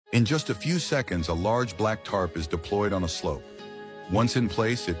In just a few seconds, a large black tarp is deployed on a slope. Once in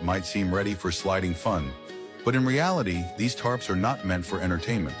place, it might seem ready for sliding fun, but in reality, these tarps are not meant for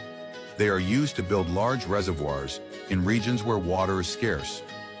entertainment. They are used to build large reservoirs in regions where water is scarce.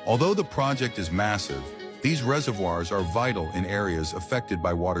 Although the project is massive, these reservoirs are vital in areas affected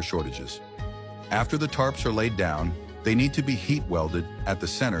by water shortages. After the tarps are laid down, they need to be heat welded at the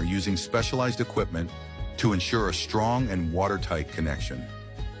center using specialized equipment to ensure a strong and watertight connection.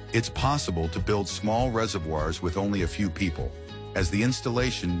 It's possible to build small reservoirs with only a few people, as the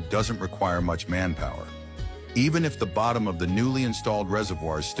installation doesn't require much manpower. Even if the bottom of the newly installed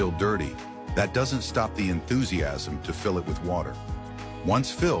reservoir is still dirty, that doesn't stop the enthusiasm to fill it with water. Once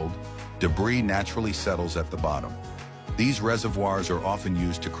filled, debris naturally settles at the bottom. These reservoirs are often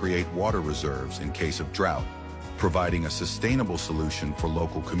used to create water reserves in case of drought, providing a sustainable solution for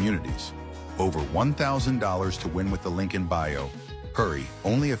local communities. Over $1,000 to win with the link in bio. Hurry,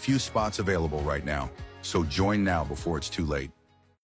 only a few spots available right now, so join now before it's too late.